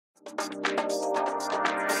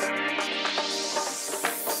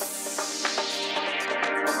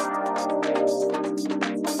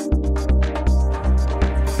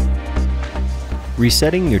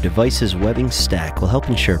Resetting your device's webbing stack will help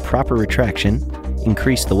ensure proper retraction,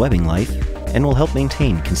 increase the webbing life, and will help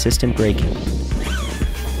maintain consistent braking.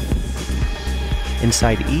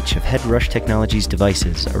 Inside each of Headrush Technologies'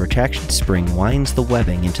 devices, a retraction spring winds the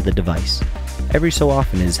webbing into the device. Every so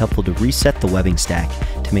often it is helpful to reset the webbing stack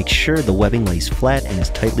to make sure the webbing lays flat and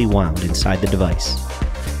is tightly wound inside the device.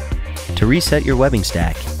 To reset your webbing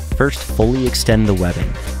stack, first fully extend the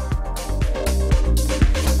webbing.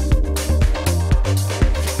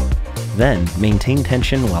 Then, maintain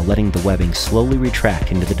tension while letting the webbing slowly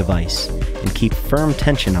retract into the device, and keep firm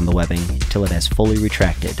tension on the webbing until it has fully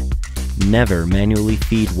retracted. Never manually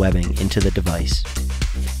feed webbing into the device.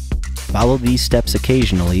 Follow these steps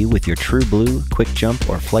occasionally with your TRUBLUE, QUICKjump,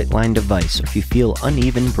 or FlightLine device if you feel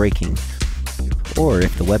uneven braking, or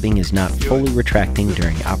if the webbing is not fully retracting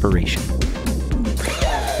during operation.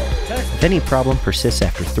 If any problem persists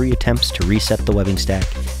after 3 attempts to reset the webbing stack,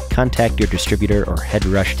 contact your distributor or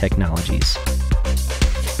Headrush Technologies.